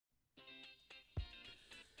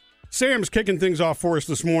Sam's kicking things off for us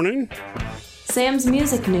this morning. Sam's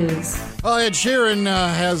Music News. Well, Ed Sheeran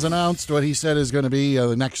has announced what he said is going to be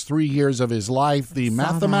the next 3 years of his life, the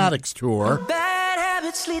Mathematics Tour.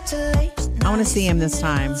 I want to see him this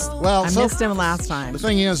time. Well, I missed him last time. The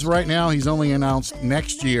thing is, right now, he's only announced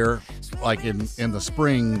next year, like in the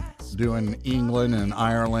spring, doing England and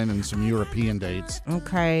Ireland and some European dates.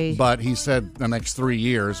 Okay. But he said the next 3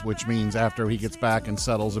 years, which means after he gets back and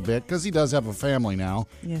settles a bit, because he does have a family now.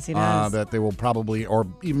 Yes, he does. That they will probably, or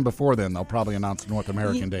even before then, they'll probably announce North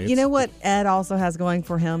American dates. You know what Ed also has going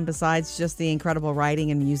for him besides just the incredible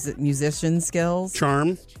writing and musician skills?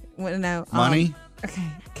 Charm. Well, no, Money. Okay.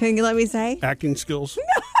 Can you let me say? Acting skills.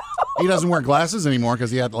 He doesn't wear glasses anymore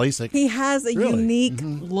because he had LASIK. He has a unique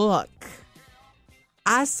look.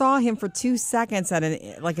 I saw him for 2 seconds at an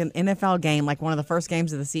NFL game, like one of the first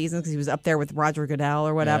games of the season, because he was up there with Roger Goodell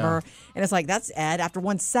or whatever. Yeah. And it's like, that's Ed. After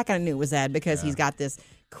 1 second, I knew it was Ed because he's got this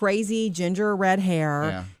crazy ginger red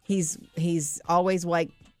hair. Yeah. He's always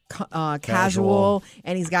like casual,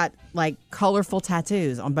 and he's got like colorful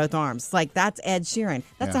tattoos on both arms. Like, that's Ed Sheeran.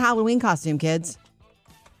 That's a Halloween costume, kids.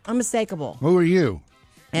 Unmistakable. Who are you?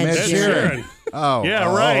 Ed Sheeran. Oh,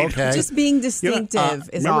 yeah, right. Okay. Just being distinctive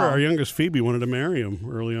is all. Remember, our youngest Phoebe wanted to marry him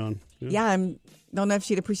early on. Yeah, I don't know if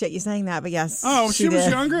she'd appreciate you saying that, but yes. Oh, she was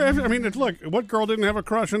did. younger? I mean, look, what girl didn't have a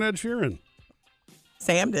crush on Ed Sheeran?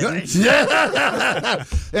 Sam didn't.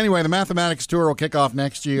 Anyway, the Mathematics Tour will kick off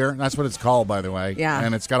next year. That's what it's called, by the way. Yeah.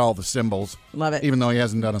 And it's got all the symbols. Love it. Even though he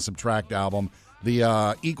hasn't done a Subtract album.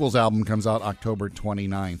 The Equals album comes out October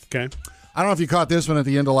 29th. Okay. I don't know if you caught this one at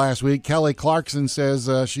the end of last week. Kelly Clarkson says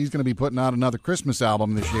she's going to be putting out another Christmas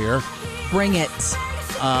album this year. Bring it.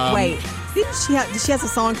 Wait, did she has a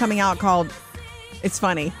song coming out called It's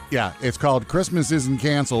Funny? Yeah, it's called Christmas Isn't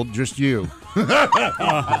Canceled, Just You.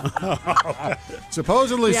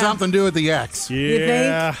 Supposedly something to do with the X.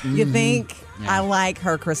 Yeah. You think? I like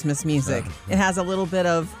her Christmas music. It has a little bit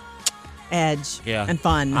of edge and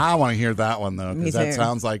fun. I want to hear that one, though, Me because that too.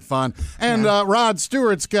 sounds like fun. And Rod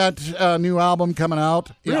Stewart's got a new album coming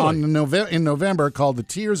out in November called The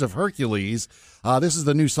Tears of Hercules. This is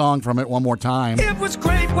the new song from it one more time. It was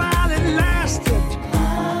great while it lasted,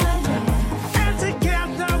 and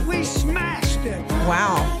together we smashed it.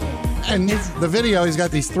 Wow. And the video, he's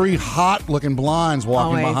got these three hot-looking blondes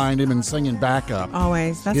walking Always. behind him and singing backup.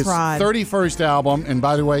 Always. That's His Rod. 31st album, and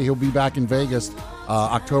by the way, he'll be back in Vegas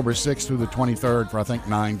October 6th through the 23rd for, I think,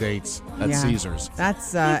 9 dates at Caesars.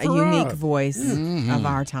 That's a unique voice of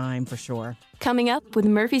our time, for sure. Coming up with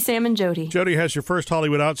Murphy, Sam, and Jody. Jody has your first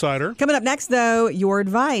Hollywood Outsider. Coming up next, though, your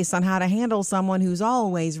advice on how to handle someone who's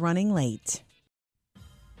always running late.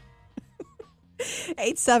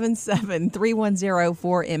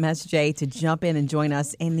 877-310-4MSJ to jump in and join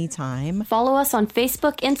us anytime. Follow us on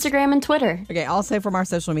Facebook, Instagram, and Twitter. Okay, also from our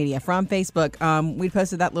social media, from Facebook, we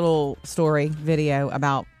posted that little story video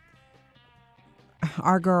about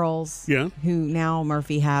our girls who now,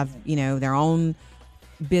 Murphy, have, their own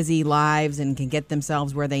busy lives and can get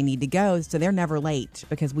themselves where they need to go, so they're never late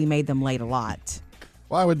because we made them late a lot.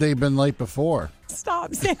 Why would they have been late before?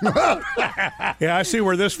 Stop, Sam. Yeah, I see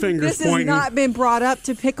where this finger's This pointing. has not been brought up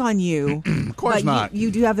to pick on you. Of course not.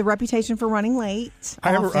 You do have the reputation for running late.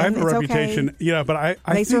 I have a It's reputation. okay. Yeah, but I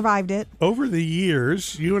They think survived it. over the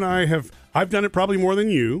years, you and I I've done it probably more than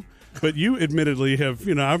you, but you admittedly have,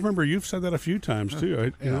 I remember you've said that a few times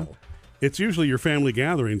too. It's usually your family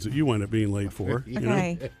gatherings that you wind up being late for.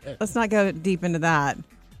 Okay, let's not go deep into that.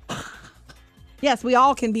 Yes, we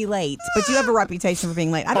all can be late, but you have a reputation for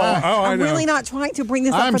being late. I'm really not trying to bring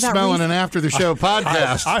this up I'm for that smelling reason. an after-the-show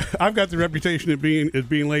podcast. I've got the reputation of being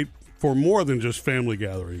late for more than just family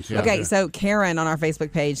gatherings. Yeah. Okay, so Karen on our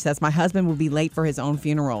Facebook page says, my husband will be late for his own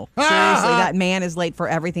funeral. Seriously, that man is late for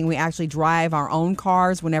everything. We actually drive our own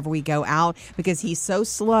cars whenever we go out because he's so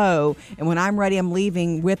slow. And when I'm ready, I'm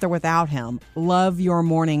leaving with or without him. Love your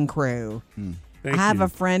morning crew. Thank I have you. a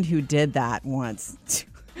friend who did that once.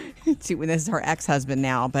 This is her ex-husband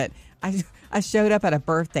now, but I showed up at a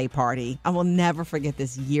birthday party. I will never forget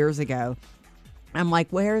this years ago. I'm like,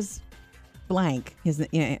 where's blank?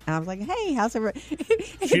 And I was like, hey, how's everybody?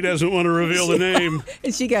 She doesn't want to reveal the name.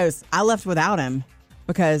 And she goes, I left without him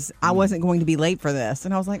because I wasn't going to be late for this.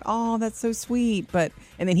 And I was like, oh, that's so sweet.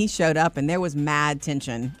 And then he showed up and there was mad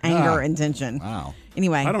tension, anger and tension. Wow.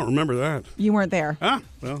 Anyway. I don't remember that. You weren't there. Well,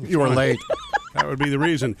 it's You were fine. late. That would be the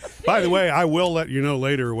reason. By the way, I will let you know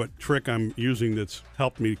later what trick I'm using that's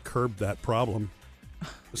helped me curb that problem.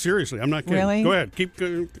 Seriously, I'm not kidding. Really? Go ahead. Keep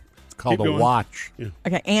going. It's called Keep a going. watch. Yeah.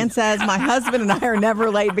 Okay, Ann says, my husband and I are never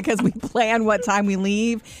late because we plan what time we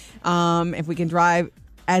leave. If we can drive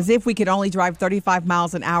As if we could only drive 35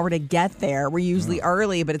 miles an hour to get there. We're usually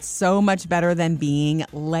early, but it's so much better than being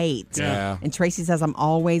late. Yeah. And Tracy says, I'm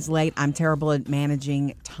always late. I'm terrible at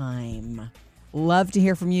managing time. Love to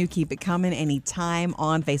hear from you. Keep it coming anytime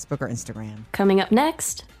on Facebook or Instagram. Coming up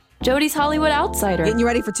next, Jody's Hollywood Outsider. Getting you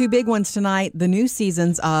ready for two big ones tonight, the new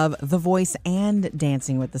seasons of The Voice and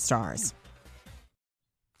Dancing with the Stars.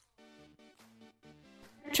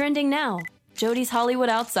 Trending now, Jody's Hollywood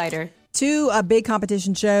Outsider. Two big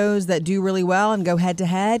competition shows that do really well and go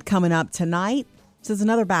head-to-head coming up tonight. This is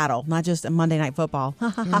another battle, not just a Monday Night Football.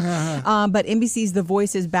 But NBC's The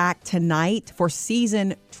Voice is back tonight for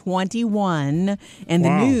season 21. And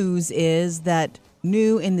the news is that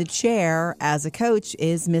new in the chair as a coach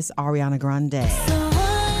is Miss Ariana Grande.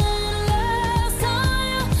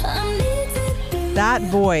 That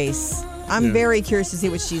voice, I'm very curious to see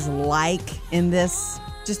what she's like in this,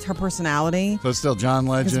 just her personality. So it's still John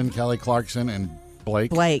Legend, Kelly Clarkson, and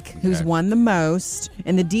Blake, who's won the most.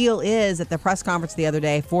 And the deal is, at the press conference the other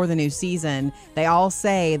day for the new season, they all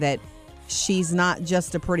say that she's not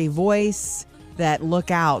just a pretty voice, that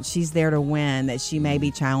look out, she's there to win, that she may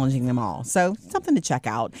be challenging them all. So something to check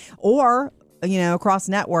out. Or, across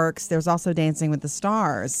networks, there's also Dancing with the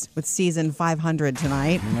Stars with season 500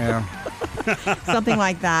 tonight. Yeah. Something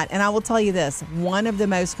like that. And I will tell you this, one of the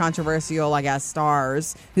most controversial,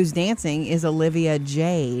 stars who's dancing is Olivia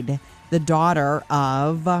Jade, the daughter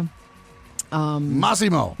of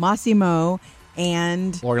Massimo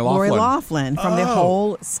and Lori Loughlin from the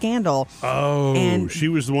whole scandal. Oh, and she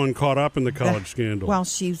was the one caught up in the college scandal. Well,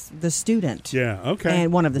 she's the student. Yeah, okay.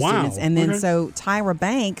 And one of the students. And then Okay. so Tyra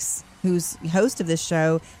Banks, who's host of this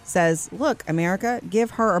show, says, look, America,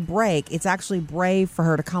 give her a break. It's actually brave for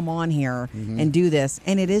her to come on here and do this.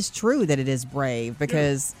 And it is true that it is brave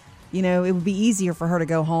because, it would be easier for her to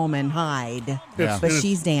go home and hide. Yeah. But And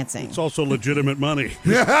she's dancing. It's also legitimate money.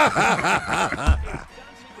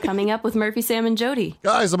 Coming up with Murphy, Sam, and Jody.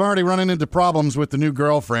 Guys, I'm already running into problems with the new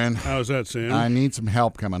girlfriend. How's that, Sam? I need some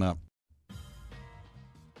help coming up.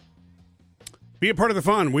 Be a part of the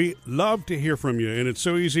fun. We love to hear from you, and it's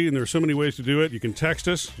so easy, and there's so many ways to do it. You can text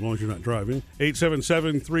us, as long as you're not driving,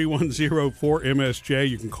 877-310-4MSJ.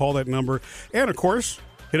 You can call that number. And, of course,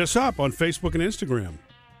 hit us up on Facebook and Instagram.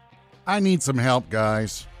 I need some help,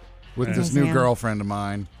 guys, with this new Sam. girlfriend of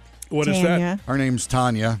mine. What is Tanya. that? Her name's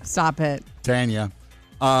Tanya. Stop it. Tanya.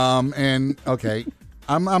 We're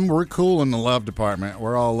cool in the love department.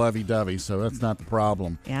 We're all lovey-dovey, so that's not the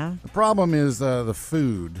problem. Yeah. The problem is the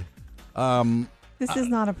food. This is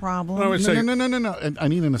not a problem. I would say, No. I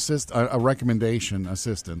need a recommendation,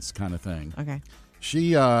 assistance kind of thing. Okay.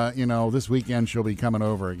 She, this weekend she'll be coming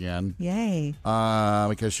over again. Yay.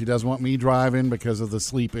 Because she doesn't want me driving because of the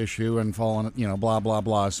sleep issue and falling, blah, blah,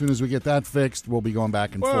 blah. As soon as we get that fixed, we'll be going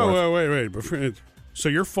back and forth. whoa, wait. So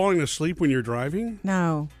you're falling asleep when you're driving?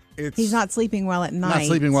 No. It's He's not sleeping well at night. not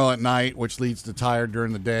sleeping well at night, which leads to tired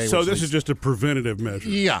during the day. So which this leads- is just a preventative measure.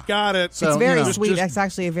 Yeah. Got it. So, It's very just- sweet. It's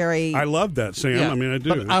actually a very... I love that, Sam. Yeah, I mean, I do.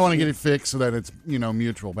 But I want to get it fixed so that it's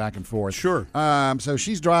mutual back and forth. Sure. So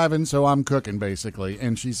she's driving, so I'm cooking basically,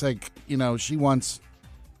 and she's like, she wants.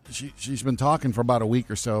 She's been talking for about a week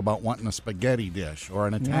or so about wanting a spaghetti dish or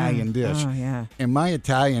an Italian dish. Oh, yeah. And my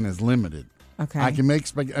Italian is limited. Okay. I can make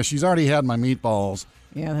spaghetti. She's already had my meatballs.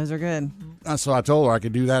 Yeah, those are good. So I told her I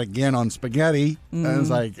could do that again on spaghetti. And it's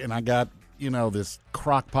like, and I got, this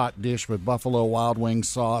crock pot dish with Buffalo Wild Wings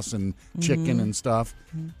sauce and chicken and stuff.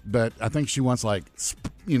 But I think she wants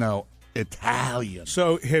Italian.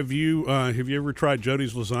 So have you ever tried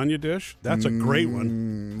Jody's lasagna dish? That's a great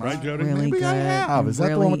one, right, Jody? Really Maybe I good have. and Is that the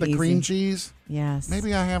really one with the cream easy. cheese? Yes.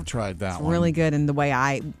 Maybe I have tried that It's one. really good. And the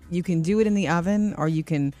way you can do it in the oven or you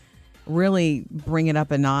can really bring it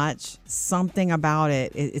up a notch. Something about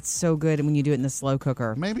it's so good when you do it in the slow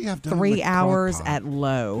cooker. Maybe I've done it in 3 the crock hours pot. at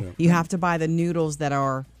low. You have to buy the noodles that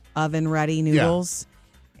are oven ready noodles.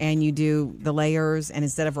 And you do the layers, and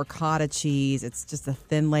instead of ricotta cheese, it's just a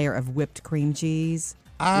thin layer of whipped cream cheese.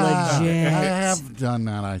 Legit. I have done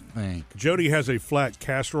that, I think. Jody has a flat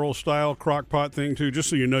casserole style crock pot thing too,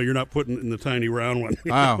 just so you know you're not putting it in the tiny round one.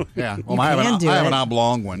 Oh, yeah. Well, You I can do have an it.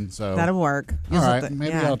 oblong one, so. That'll work. All right.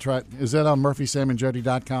 Maybe I'll try it. Is that on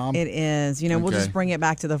murphysamandjody.com? It is. We'll Okay. just bring it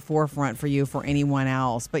back to the forefront for you for anyone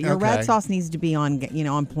else. But your red Okay. sauce needs to be on,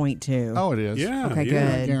 on point too. Oh, it is. Yeah. Okay,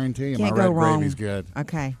 yeah. good. I guarantee you Can't my go red wrong. gravy's good.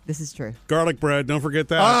 Okay, this is true. Garlic bread, don't forget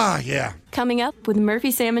that. Ah, yeah. Coming up with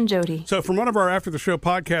Murphy, Sam, and Jody. So from one of our After the Show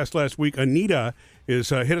podcasts last week, Anita is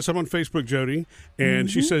hit us up on Facebook, Jody, and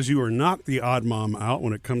she says you are not the odd mom out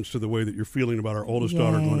when it comes to the way that you're feeling about our oldest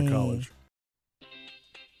daughter going to Yay. college.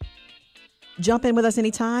 Jump in with us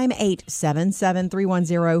anytime,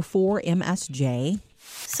 877-310-4MSJ.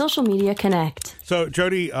 Social Media Connect. So,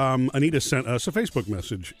 Jody, Anita sent us a Facebook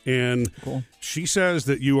message, and she says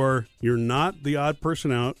that you're not the odd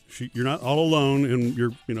person out. You're not all alone in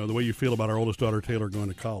the way you feel about our oldest daughter, Taylor, going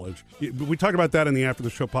to college. We talked about that in the After the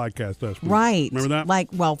Show podcast last week. Right. Remember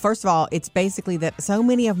that? First of all, it's basically that so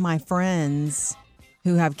many of my friends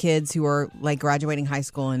who have kids who are like graduating high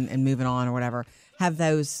school and moving on or whatever have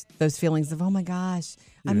those feelings of, oh my gosh,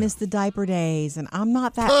 I miss the diaper days, and I'm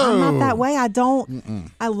not that way. I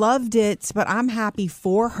don't. I loved it, but I'm happy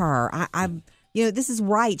for her. This is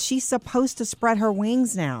right. She's supposed to spread her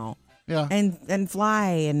wings now. Yeah. And fly,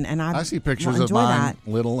 and I see pictures of mine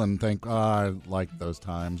little and think, I like those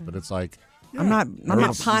times, but it's like, I'm not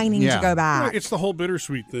pining to go back. Right, it's the whole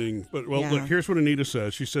bittersweet thing. But, look, here's what Anita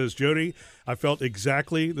says. She says, Jody, I felt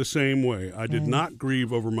exactly the same way. I did not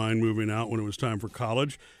grieve over mine moving out when it was time for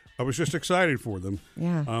college. I was just excited for them.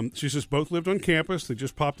 Yeah. She says both lived on campus. They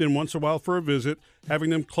just popped in once in a while for a visit.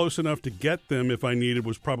 Having them close enough to get them if I needed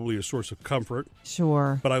was probably a source of comfort.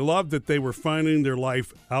 Sure. But I loved that they were finding their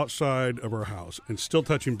life outside of our house and still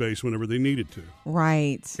touching base whenever they needed to.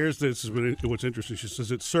 Right. This is what's interesting. She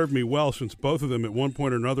says it served me well since both of them at one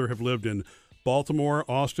point or another have lived in Baltimore,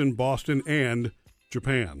 Austin, Boston, and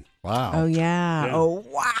Japan. Wow. Oh, yeah. Oh,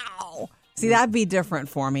 wow. See, that'd be different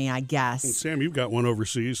for me, I guess. And Sam, you've got one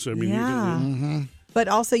overseas. So, I mean, yeah. But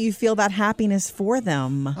also you feel that happiness for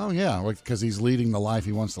them. Oh, yeah, because he's leading the life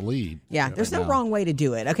he wants to lead. Yeah, there's no wrong way to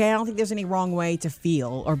do it, okay? I don't think there's any wrong way to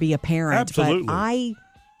feel or be a parent. Absolutely. But I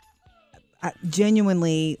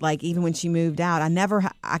genuinely, like, even when she moved out,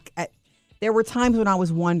 there were times when I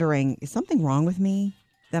was wondering, is something wrong with me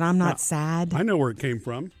that I'm not sad? I know where it came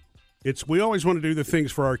from. We always want to do the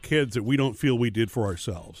things for our kids that we don't feel we did for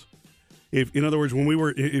ourselves. In other words, when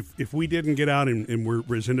if we didn't get out and were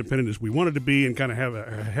as independent as we wanted to be and kind of have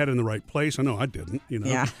a head in the right place, I know I didn't.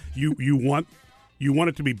 Yeah. You want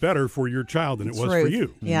it to be better for your child than it was for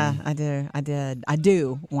you. Yeah, I do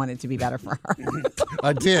want it to be better for her.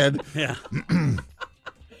 I did. Yeah.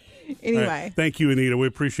 Anyway. Right. Thank you, Anita. We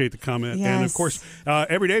appreciate the comment. Yes. And, of course,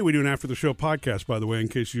 every day we do an After the Show podcast, by the way, in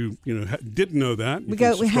case you didn't know that. We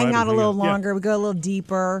hang out a little longer. Yeah. We go a little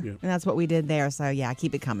deeper. Yeah. And that's what we did there. So, yeah,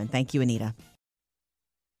 keep it coming. Thank you, Anita.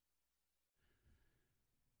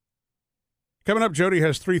 Coming up, Jody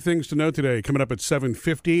has 3 things to know today. Coming up at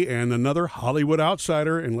 7:50 and another Hollywood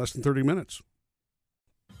Outsider in less than 30 minutes.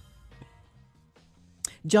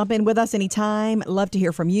 Jump in with us anytime. Love to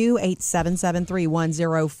hear from you.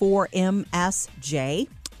 877-310-4MSJ.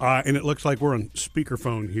 And it looks like we're on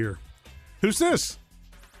speakerphone here. Who's this?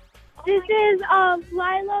 This is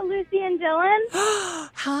Lila, Lucy, and Dylan.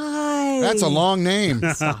 Hi. That's a long name.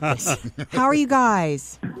 How are you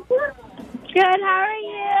guys? Good, how are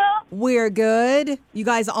you? We're good. You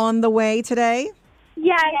guys on the way today?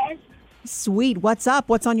 Yes. Sweet. What's up?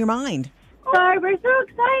 What's on your mind? Sorry, we're so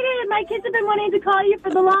excited. My kids have been wanting to call you for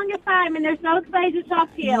the longest time, and they're so excited to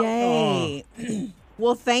talk to you. Yay.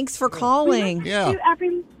 Well, thanks for calling. Yeah.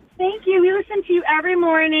 Thank you. We listen to you every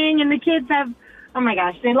morning, and the kids oh my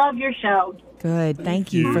gosh, they love your show. Good.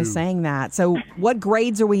 Thank you for saying that. So what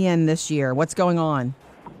grades are we in this year? What's going on?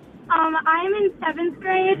 I'm in 7th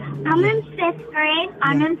grade. I'm in 5th grade.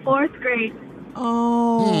 I'm in 4th grade.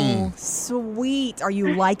 Oh, sweet. Are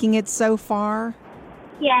you liking it so far?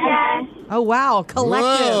 Yes. Oh, wow.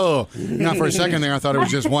 Collective. Whoa. Now, for a second there, I thought it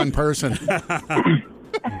was just one person.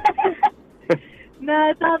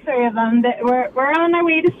 No, it's all 3 of them. We're on our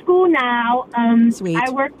way to school now. Sweet.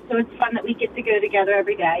 I work, so it's fun that we get to go together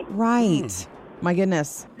every day. Right. My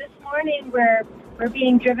goodness. This morning, we're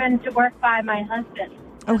being driven to work by my husband.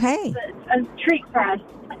 Oh, hey. It's a treat for us.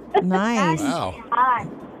 Nice. Wow. Hi.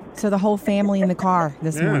 So the whole family in the car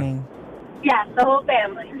this morning. Yes, the whole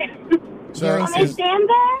family. So, Is Dan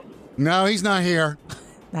there? no, he's not here.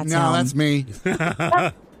 That's No, him. that's me.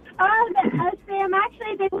 Sam,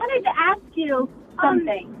 actually, they wanted to ask you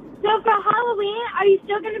something. So for Halloween, are you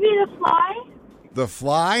still going to be the Fly? The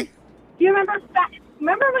Fly? Do you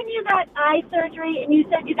remember when you got eye surgery and you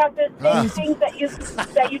said you got those same things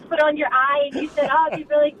that you put on your eye and you said, oh, it'd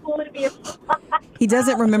be really cool to be a Fly? He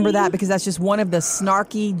doesn't remember that because that's just one of the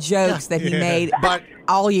snarky jokes that he made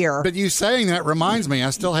all year. But you saying that reminds me,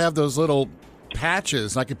 I still have those little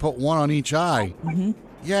patches. I could put one on each eye. Mm-hmm.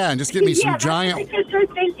 Yeah, and just give me some giant. That's what you're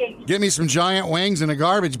thinking. Get me some giant wings in a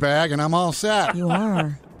garbage bag, and I'm all set. You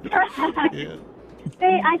are.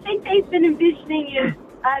 I think they've been envisioning you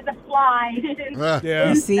as a fly. Yeah.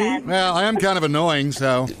 You see? Well, I am kind of annoying,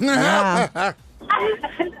 so. Yeah.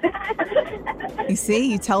 You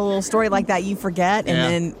see, you tell a little story like that, you forget, and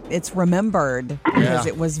then it's remembered because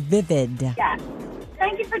it was vivid. Yeah.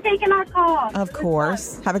 Thank you for taking our call. Of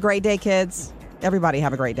course. Have a great day, kids. Everybody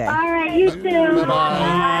have a great day. All right, you too.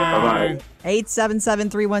 Bye-bye.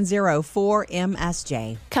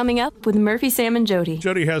 877-310-4MSJ. Coming up with Murphy, Sam, and Jody.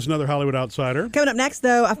 Jody has another Hollywood Outsider. Coming up next,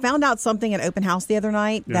 though, I found out something at open house the other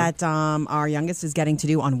night that our youngest is getting to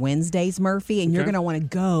do on Wednesdays, Murphy, and you're going to want to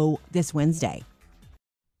go this Wednesday.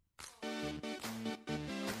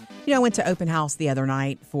 I went to open house the other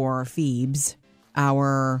night for Phoebes,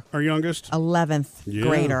 our youngest 11th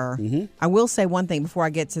grader. Mm-hmm. I will say one thing before I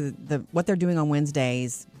get to what they're doing on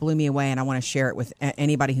Wednesdays blew me away, and I want to share it with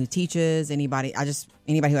anybody who teaches, anybody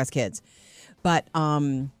who has kids. But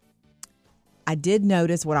I did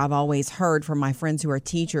notice what I've always heard from my friends who are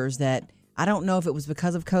teachers, that I don't know if it was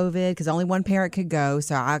because of COVID, because only one parent could go,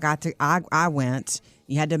 so I went.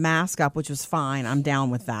 You had to mask up, which was fine. I'm down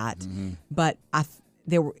with that. Mm-hmm. But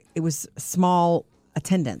it was small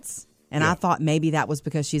attendance. And I thought maybe that was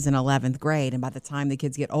because she's in 11th grade. And by the time the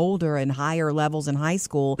kids get older and higher levels in high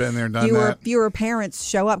school, been there, done that. Fewer parents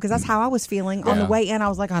show up. Because that's how I was feeling on the way in. I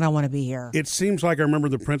was like, I don't want to be here. It seems like I remember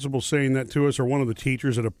the principal saying that to us, or one of the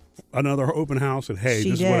teachers at another open house, that, hey,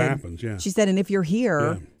 this is what happens. Yeah. She said, and if you're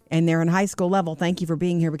here and they're in high school level, thank you for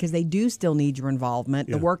being here, because they do still need your involvement.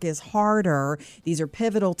 The work is harder. These are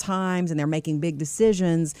pivotal times and they're making big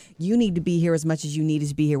decisions. You need to be here as much as you needed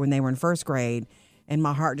to be here when they were in first grade. And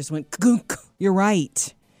my heart just went, you're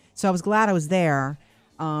right. So I was glad I was there.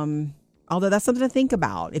 Although that's something to think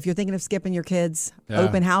about. If you're thinking of skipping your kids'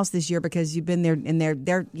 open house this year because you've been there and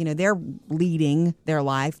they're leading their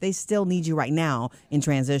life, they still need you right now in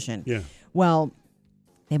transition. Yeah. Well,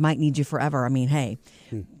 they might need you forever. I mean, hey.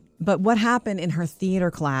 But what happened in her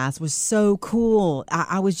theater class was so cool.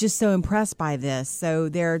 I was just so impressed by this. So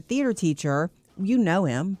their theater teacher, you know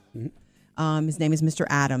him. His name is Mr.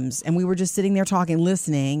 Adams. And we were just sitting there talking,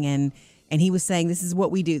 listening, and he was saying, this is what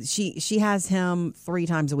we do. She has him 3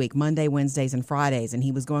 times a week, Monday, Wednesdays, and Fridays. And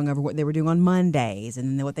he was going over what they were doing on Mondays.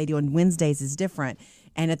 And then what they do on Wednesdays is different.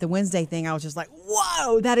 And at the Wednesday thing, I was just like,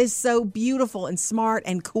 whoa, that is so beautiful and smart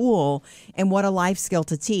and cool. And what a life skill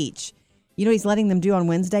to teach. You know, he's letting them do on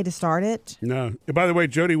Wednesday to start it. No. By the way,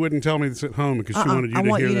 Jody wouldn't tell me this at home because she wanted you to hear this. I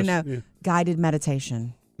want you to know. Guided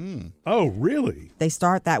meditation. Oh, really? They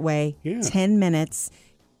start that way, 10 minutes,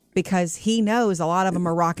 because he knows a lot of them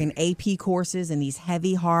are rocking AP courses and these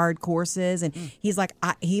heavy, hard courses. And he's like,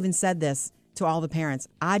 he even said this to all the parents.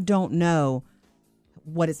 I don't know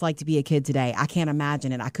what it's like to be a kid today. I can't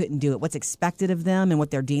imagine it. I couldn't do it. What's expected of them and what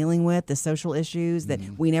they're dealing with, the social issues that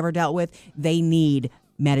we never dealt with, they need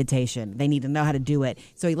meditation. They need to know how to do it.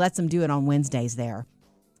 So he lets them do it on Wednesdays there.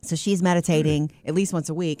 So she's meditating at least once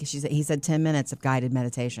a week. He said 10 minutes of guided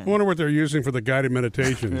meditation. I wonder what they're using for the guided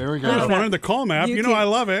meditation. There we go. I just wanted the Calm app. You know, I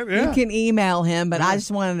love it. Yeah. You can email him, but I just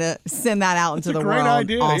wanted to send that out into the world. Great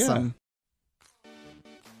idea. Awesome.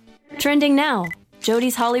 Yeah. Trending now.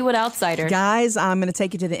 Jody's Hollywood Outsider. Guys, I'm going to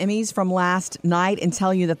take you to the Emmys from last night and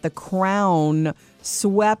tell you that The Crown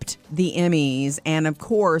swept the Emmys. And, of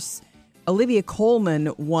course, Olivia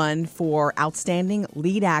Colman won for Outstanding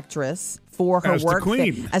Lead Actress for her work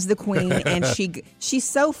as the Queen. And she's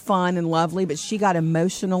so fun and lovely, but she got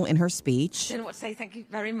emotional in her speech. I don't know what to say. Thank you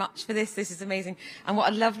very much for this. This is amazing. And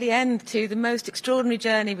what a lovely end to the most extraordinary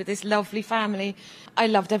journey with this lovely family. I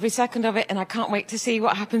loved every second of it, and I can't wait to see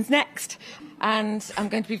what happens next. And I'm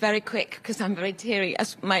going to be very quick because I'm very teary.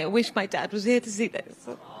 I wish my dad was here to see this.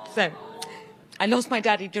 So I lost my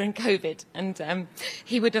daddy during COVID, and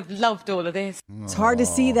he would have loved all of this. It's hard to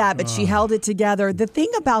see that, but she held it together. The thing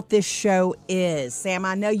about this show is, Sam,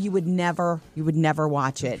 I know you would never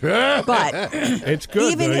watch it, but it's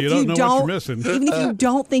good. Even if you don't know what you're missing. Even if you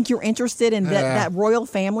don't think you're interested in that royal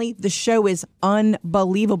family, the show is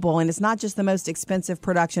unbelievable, and it's not just the most expensive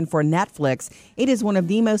production for Netflix. It is one of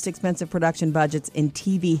the most expensive production budgets in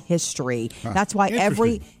TV history. That's why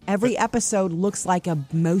every episode looks like a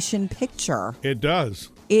motion picture. It does.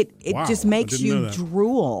 It just makes you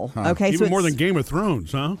drool. Okay, even more than Game of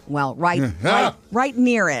Thrones, huh? Well, right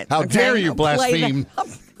near it. How dare you blaspheme?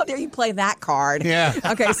 How dare you play that card? Yeah.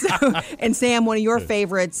 Okay, so, and Sam, one of your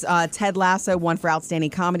favorites, Ted Lasso, won for Outstanding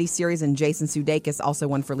Comedy Series, and Jason Sudeikis also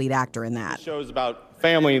won for lead actor in that. The show is about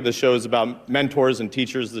family. The show is about mentors and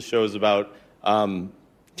teachers. The show is about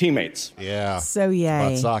teammates. Yeah. So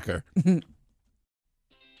yay. It's about soccer.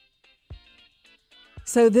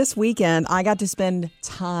 So this weekend, I got to spend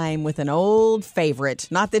time with an old favorite.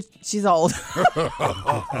 Not that she's old.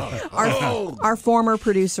 Our former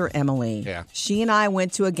producer, Emily. Yeah. She and I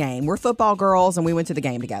went to a game. We're football girls, and we went to the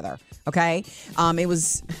game together. Okay? It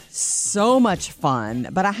was so much fun.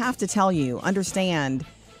 But I have to tell you, understand,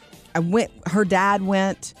 her dad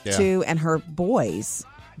went to, and her boys,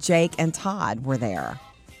 Jake and Todd, were there.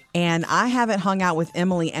 And I haven't hung out with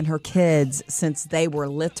Emily and her kids since they were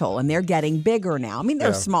little, and they're getting bigger now. I mean,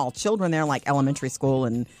 they're small children. They're like elementary school,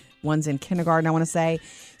 and one's in kindergarten, I want to say.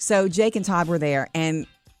 So Jake and Todd were there. And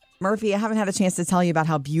Murphy, I haven't had a chance to tell you about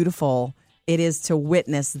how beautiful it is to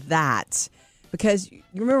witness that. Because you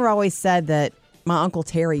remember I always said that my Uncle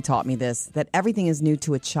Terry taught me this, that everything is new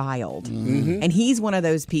to a child. Mm-hmm. And he's one of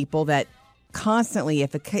those people that constantly,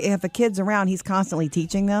 if a kid's around, he's constantly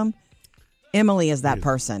teaching them. Emily is that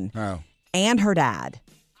person. Oh. And her dad.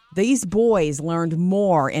 These boys learned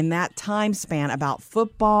more in that time span about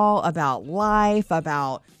football, about life,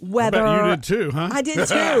 about weather. I bet you did too, huh? I did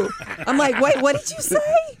too. I'm like, wait, what did you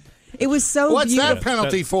say? It was so What's beautiful. that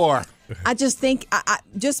penalty for? I just think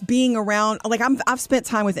just being around, like I've spent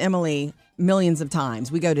time with Emily millions of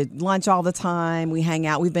times. We go to lunch all the time. We hang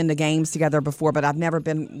out. We've been to games together before, but I've never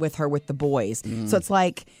been with her with the boys. So it's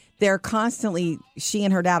like they're constantly, she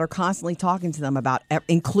and her dad are constantly talking to them about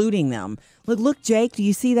including them. Look, Jake, do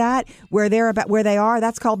you see that? Where they are?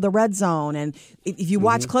 That's called the red zone. And if you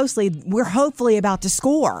watch closely, we're hopefully about to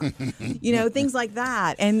score. Things like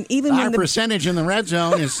that. And even Our when the percentage in the red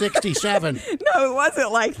zone is 67. No, it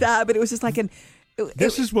wasn't like that, but it was just like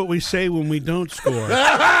This is what we say when we don't score.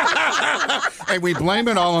 And we blame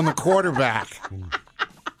it all on the quarterback.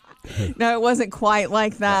 No, it wasn't quite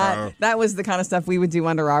like that. Uh-oh. That was the kind of stuff we would do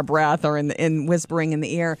under our breath or in whispering in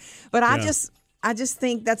the ear. But I just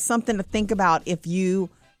think that's something to think about if you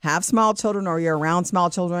have small children or you're around small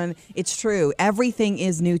children. It's true. Everything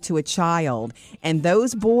is new to a child. And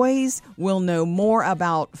those boys will know more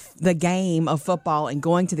about the game of football and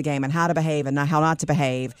going to the game and how to behave and how not to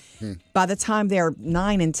behave by the time they're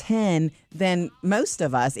 9 and 10 than most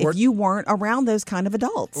of us if you weren't around those kind of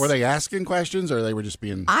adults. Were they asking questions or they were just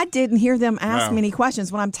being... I didn't hear them ask many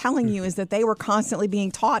questions. What I'm telling you is that they were constantly being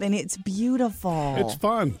taught, and it's beautiful. It's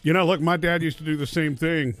fun. Look, my dad used to do the same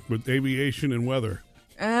thing with aviation and weather.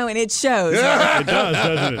 Oh, and it shows. It does,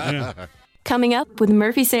 doesn't it? Yeah. Coming up with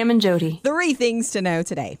Murphy, Sam, and Jody. 3 things to know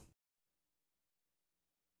today.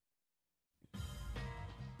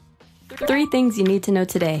 3 things you need to know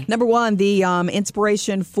today. Number 1, the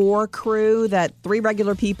Inspiration 4 crew, that 3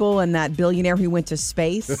 regular people and that billionaire who went to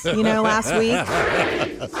space, last week.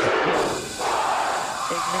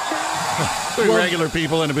 3 regular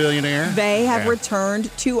people and a billionaire. They have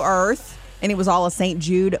returned to Earth, and it was all a St.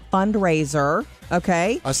 Jude fundraiser.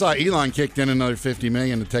 Okay. I saw Elon kicked in another $50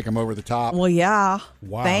 million to take him over the top. Well, yeah.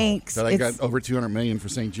 Wow. Thanks. So they got over $200 million for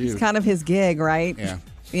St. Jude. It's kind of his gig, right? Yeah.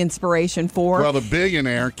 The Inspiration 4. Well, the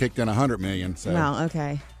billionaire kicked in $100 million. So. Well,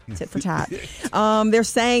 okay. Tit for tat. They're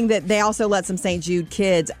saying that they also let some St. Jude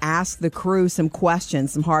kids ask the crew some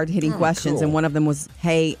questions, some hard-hitting questions, cool. and one of them was,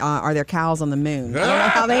 hey, are there cows on the moon? I don't know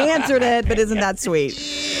how they answered it, but isn't that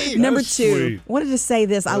sweet? Number 2, sweet. wanted to say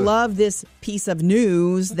this. I love this piece of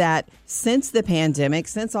news that since the pandemic,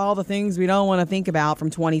 since all the things we don't want to think about from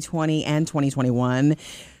 2020 and 2021,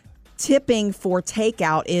 tipping for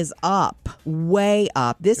takeout is up, way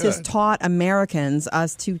up. This has taught Americans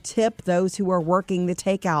us to tip those who are working the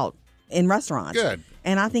takeout in restaurants. Good.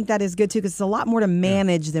 And I think that is good, too, because it's a lot more to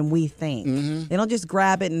manage than we think. Mm-hmm. They don't just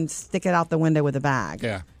grab it and stick it out the window with a bag.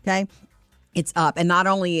 Yeah. Okay? It's up. And not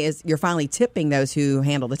only is you're finally tipping those who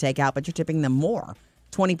handle the takeout, but you're tipping them more.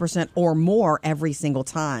 20% or more every single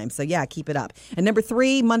time. So, yeah, keep it up. And number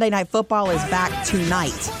 3, Monday Night Football is back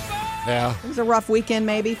tonight. Yeah. It was a rough weekend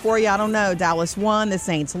maybe for you. I don't know. Dallas won. The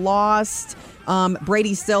Saints lost.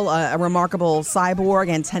 Brady's still a remarkable cyborg.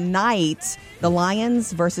 And tonight, the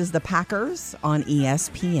Lions versus the Packers on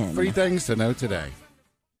ESPN. 3 things to know today.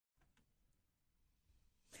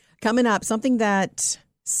 Coming up, something that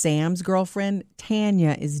Sam's girlfriend,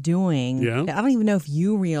 Tanya, is doing. Yeah. I don't even know if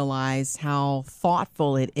you realize how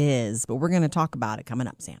thoughtful it is, but we're going to talk about it coming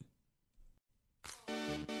up, Sam.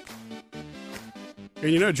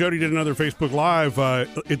 And Jody did another Facebook Live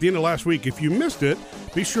at the end of last week. If you missed it,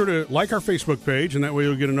 be sure to like our Facebook page, and that way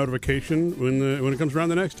you'll get a notification when it comes around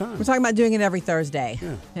the next time. We're talking about doing it every Thursday.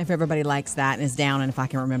 Yeah. If everybody likes that and is down, and if I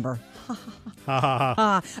can remember.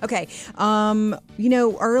 Okay.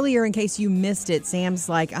 Earlier, in case you missed it, Sam's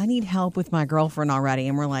like, I need help with my girlfriend already.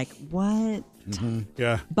 And we're like, what? Mm-hmm.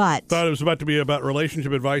 Yeah. But thought it was about to be about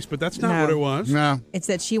relationship advice, but that's not what it was. No. It's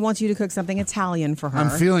that she wants you to cook something Italian for her. I'm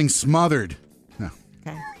feeling smothered. No.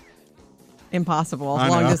 Okay. Impossible.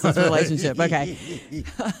 Long distance relationship. Okay.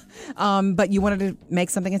 But you wanted to make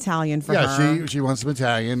something Italian for her. Yeah, she wants some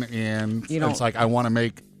Italian, and it's like, I want to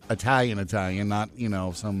make Italian, not,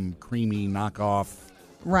 some creamy knockoff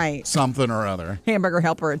right something or other. Hamburger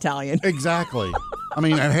helper Italian. Exactly. I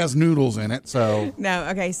mean, it has noodles in it, so. No,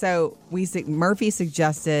 okay. So Murphy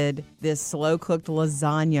suggested this slow cooked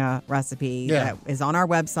lasagna recipe that is on our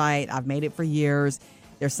website. I've made it for years.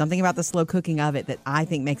 There's something about the slow cooking of it that I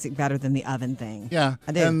think makes it better than the oven thing. Yeah,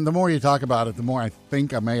 I do. And the more you talk about it, the more I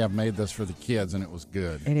think I may have made this for the kids, and it was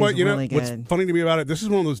good. It is Well, you really know, what's good. funny to me about it, this is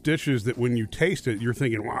one of those dishes that when you taste it, you're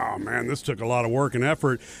thinking, wow, man, this took a lot of work and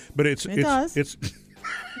effort. But it does. It's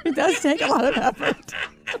It does take a lot of effort.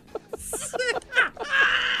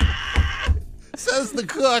 Says the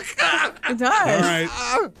cook. It does. all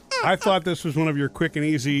right. I thought this was one of your quick and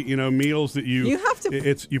easy, meals that you have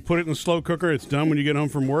to- you put it in the slow cooker. It's done when you get home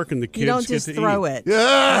from work, and the kids You don't get just to throw eat. it.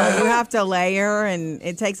 Yeah. You have to layer, and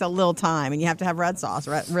it takes a little time, and you have to have red sauce,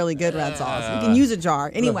 really good red sauce. You can use a jar.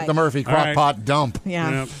 Anyway. The Murphy All right. crock pot dump.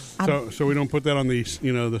 Yeah. So we don't put that on the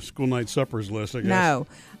the school night suppers list, I guess. No.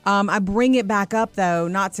 I bring it back up, though,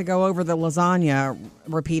 not to go over the lasagna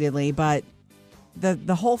repeatedly, but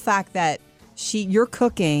the whole fact that you're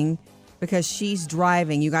cooking because she's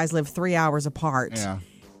driving. You guys live 3 hours apart. Yeah.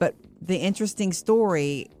 But the interesting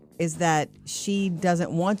story is that she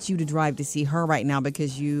doesn't want you to drive to see her right now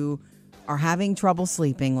because you are having trouble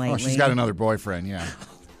sleeping lately. Oh, she's got another boyfriend, yeah.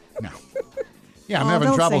 No. Yeah, I'm Oh, having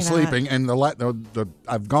don't trouble say that. sleeping, and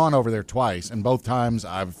I've gone over there twice, and both times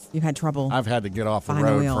You've had trouble. I've had to get off the Behind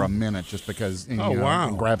the road wheel. for a minute just because wow.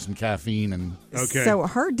 and grab some caffeine and Okay. So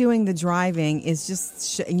her doing the driving is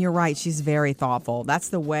just, and you're right, she's very thoughtful. That's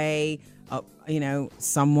the way,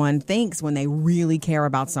 someone thinks when they really care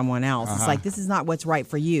about someone else. It's like, this is not what's right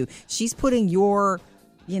for you. She's putting your,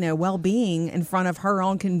 well-being in front of her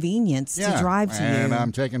own convenience to drive to and you.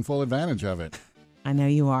 I'm taking full advantage of it. I know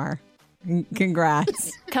you are.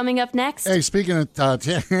 Congrats. Coming up next. Hey, speaking of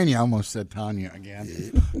Tanya, I almost said Tanya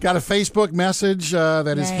again. Got a Facebook message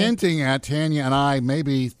that is Yay. hinting at Tanya and I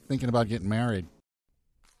maybe thinking about getting married.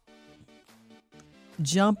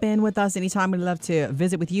 Jump in with us anytime. We'd love to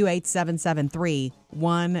visit with you,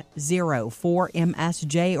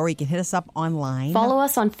 877-310-4MSJ, or you can hit us up online. Follow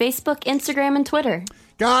us on Facebook, Instagram, and Twitter.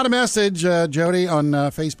 Got a message, Jody, on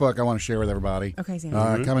Facebook I want to share with everybody. Okay,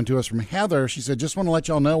 Sam. Coming to us from Heather. She said, just want to let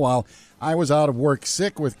y'all know while I was out of work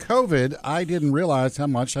sick with COVID, I didn't realize how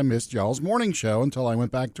much I missed y'all's morning show until I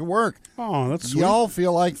went back to work. Oh, that's sweet. Y'all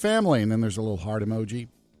feel like family. And then there's a little heart emoji.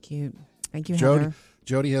 Cute. Thank you, Heather.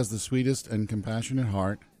 Jody has the sweetest and compassionate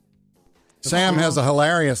heart. Sam has a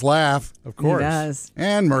hilarious laugh. Of course. He does.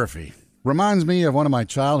 And Murphy reminds me of one of my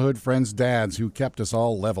childhood friends' dads who kept us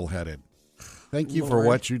all level-headed. Thank you for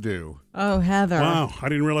what you do. Oh, Heather. Wow, I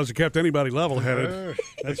didn't realize it kept anybody level-headed.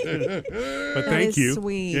 That's good. But That thank is you.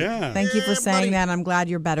 Sweet. Yeah. Thank you for saying that. I'm glad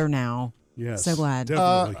you're better now. Yes. So glad.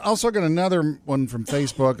 Definitely. Also got another one from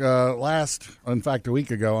Facebook. A week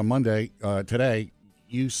ago on Monday, today,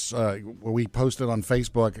 we posted on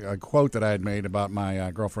Facebook a quote that I had made about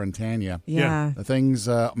my girlfriend Tanya. Yeah. Things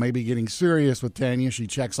may be getting serious with Tanya. She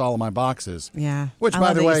checks all of my boxes. Yeah. Which, I by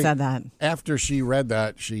love the that way, you said that. after she read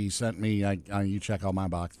that, she sent me, you check all my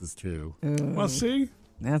boxes too. Well, see?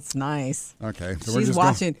 That's nice. Okay. So we're She's just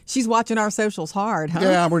watching. She's watching our socials hard, huh?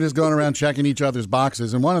 Yeah, we're just going around checking each other's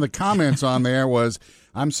boxes. And one of the comments on there was,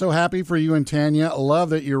 I'm so happy for you and Tanya. Love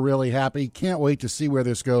that you're really happy. Can't wait to see where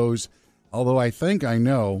this goes. Although I think I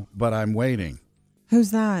know, but I'm waiting.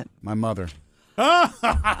 Who's that? My mother.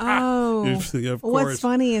 Oh. Of course. What's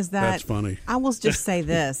funny is that That's funny. I will just say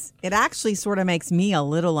this. It actually sort of makes me a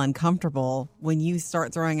little uncomfortable when you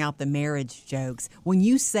start throwing out the marriage jokes. When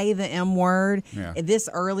you say the M word this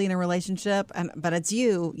early in a relationship, but it's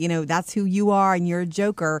you, that's who you are and you're a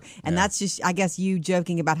joker. And that's just, I guess, you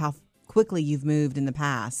joking about how quickly you've moved in the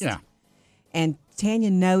past. Yeah. And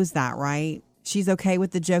Tanya knows that, right? She's okay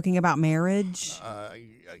with the joking about marriage? I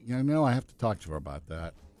have to talk to her about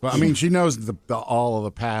that. But I mean, she knows all of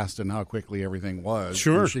the past and how quickly everything was.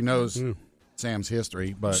 Sure. And she knows Sam's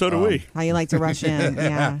history. But So do we. How you like to rush in,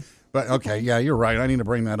 yeah. But okay, yeah, you're right. I need to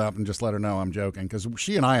bring that up and just let her know I'm joking because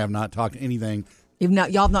she and I have not talked anything.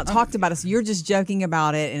 Y'all have not talked about it, so you're just joking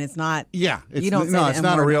about it, and it's not. Yeah, it's you don't say no, the it's not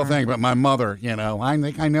a M-word real or- thing. But my mother, I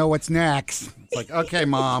think I know what's next. It's like, okay,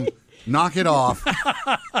 Mom, knock it off.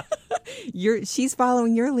 She's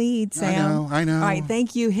following your lead, Sam. I know. All right,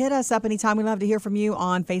 thank you. Hit us up anytime. We'd love to hear from you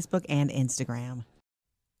on Facebook and Instagram.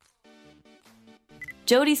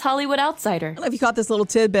 Jody's Hollywood Outsider. I don't know if you caught this little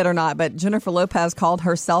tidbit or not, but Jennifer Lopez called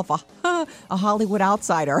herself a Hollywood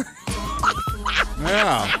outsider.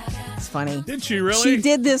 Yeah. funny. Did she really? She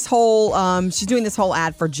did this whole, she's doing this whole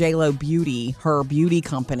ad for JLo Beauty, her beauty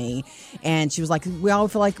company. And she was like, we all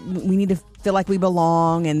feel like we need to feel like we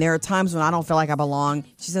belong. And there are times when I don't feel like I belong.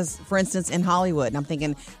 She says, for instance, in Hollywood. And I'm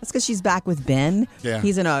thinking, that's because she's back with Ben. Yeah.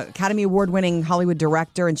 He's an Academy Award-winning Hollywood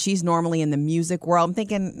director, and she's normally in the music world. I'm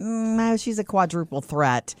thinking, no, she's a quadruple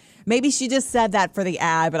threat. Maybe she just said that for the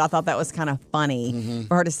ad, but I thought that was kind of funny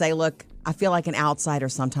for her to say, look, I feel like an outsider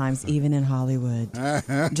sometimes, even in Hollywood.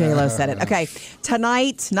 J-Lo said it. Okay,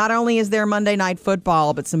 tonight, not only is there Monday Night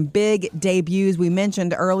Football, but some big debuts we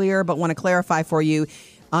mentioned earlier, but want to clarify for you.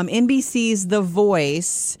 NBC's The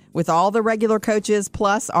Voice, with all the regular coaches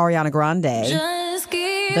plus Ariana Grande,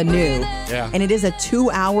 the new. Yeah. And it is a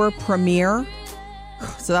 2-hour premiere.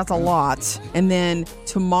 So that's a lot. And then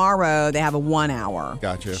tomorrow they have a 1-hour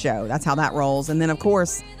Gotcha. show. That's how that rolls. And then, of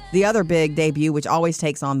course, the other big debut, which always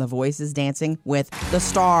takes on The Voice, is Dancing with the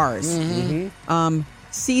Stars.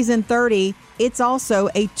 Season 30, it's also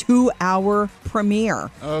a 2-hour premiere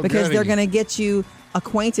because they're going to get you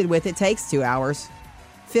acquainted with, it takes 2 hours,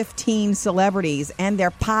 15 celebrities and their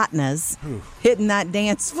partners hitting that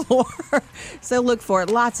dance floor. So look for it.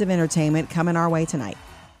 Lots of entertainment coming our way tonight.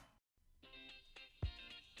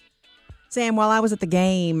 Sam, while I was at the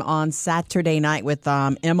game on Saturday night with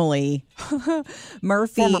Emily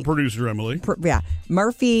Murphy, Former producer Emily.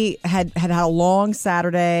 Murphy had a long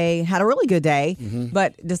Saturday, had a really good day,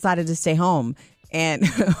 but decided to stay home. And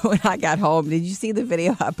when I got home, did you see the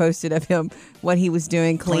video I posted of him, what he was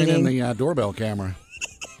doing, cleaning the doorbell camera?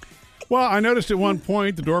 Well, I noticed at one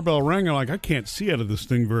point the doorbell rang. I'm like, I can't see out of this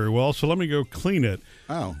thing very well, so let me go clean it.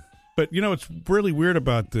 Oh. But, you know, what's really weird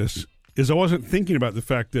about this is I wasn't thinking about the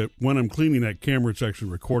fact that when I'm cleaning that camera, it's actually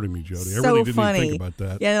recording me, Jody. I really didn't even think about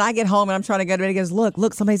that. Yeah, and I get home and I'm trying to go to bed. He goes,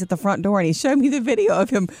 look, somebody's at the front door. And he showed me the video of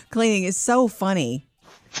him cleaning. It's so funny.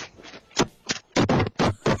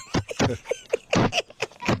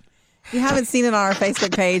 You haven't seen it on our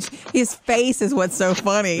Facebook page. His face is what's so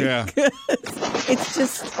funny. Yeah. It's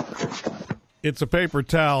just... It's a paper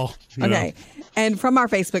towel. Okay. And from our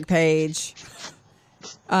Facebook page...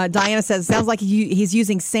 Diana says, sounds like he's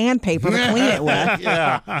using sandpaper to clean it with.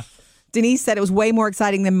 Yeah. Denise said it was way more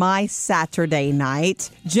exciting than my Saturday night.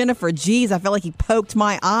 Jennifer, geez, I felt like he poked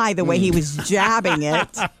my eye the way he was jabbing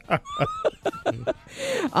it.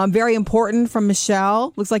 Very important from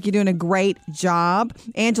Michelle. Looks like you're doing a great job.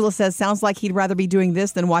 Angela says, sounds like he'd rather be doing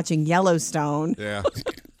this than watching Yellowstone. Yeah.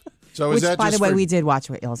 So Which, is that by just the way, for, we did watch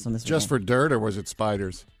Yellowstone this just weekend. for dirt, or was it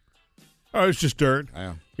spiders? Oh, it's just dirt.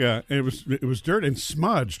 Yeah. Yeah, it was dirt and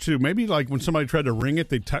smudge, too. Maybe like when somebody tried to wring it,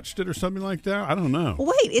 they touched it or something like that. I don't know.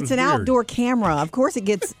 Wait, it's an weird. outdoor camera. Of course it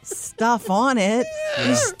gets stuff on it.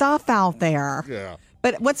 There's stuff out there. Yeah.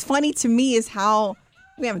 But what's funny to me is how,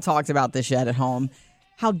 we haven't talked about this yet at home,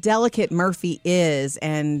 how delicate Murphy is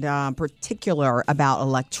and particular about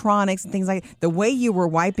electronics and things like that. The way you were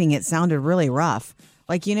wiping it sounded really rough.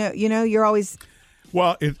 Like, you know, you're always...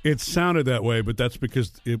 Well, it sounded that way, but that's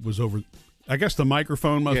because it was over... I guess the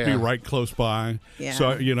microphone must be right close by. Yeah.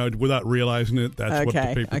 So, you know, without realizing it, that's what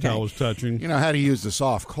the paper towel was touching. You know, had he used a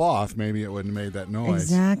soft cloth, maybe it wouldn't have made that noise.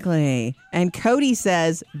 Exactly. And Cody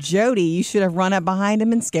says, Jody, you should have run up behind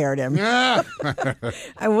him and scared him. Yeah.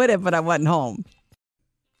 I would have, but I wasn't home.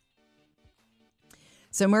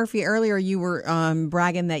 So, Murphy, earlier you were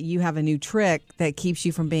bragging that you have a new trick that keeps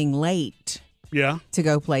you from being late to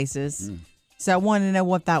go places. So I wanted to know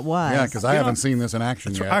what that was. Yeah, because I haven't seen this in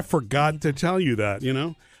action yet. I forgot to tell you that, you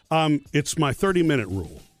know. It's my 30-minute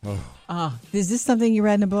rule. Is this something you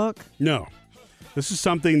read in a book? No. This is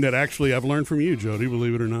something that actually I've learned from you, Jody,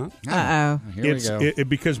 believe it or not. Uh-oh. Here we go.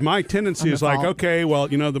 Because my tendency is like, okay, well,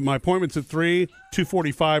 you know, my appointment's at 3,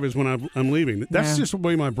 2:45 is when I'm leaving. That's just the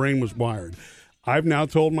way my brain was wired. I've now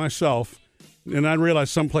told myself, and I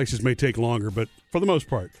realize some places may take longer, but for the most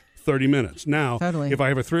part, 30 minutes. Now, if I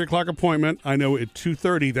have a 3 o'clock appointment, I know at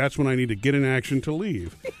 2:30 that's when I need to get in action to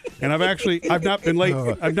leave. And I've not been late.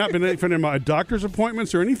 I've not been late for my doctor's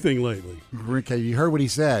appointments or anything lately. Okay, you heard what he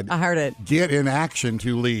said. I heard it. Get in action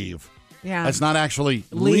to leave. Yeah. That's not actually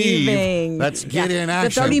leaving. That's get in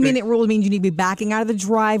action. The 30-minute rule means you need to be backing out of the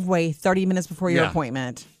driveway 30 minutes before your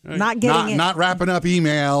appointment. Not getting not wrapping up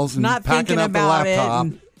emails and not packing thinking up the about laptop.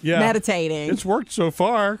 it and meditating. It's worked so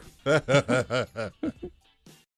far.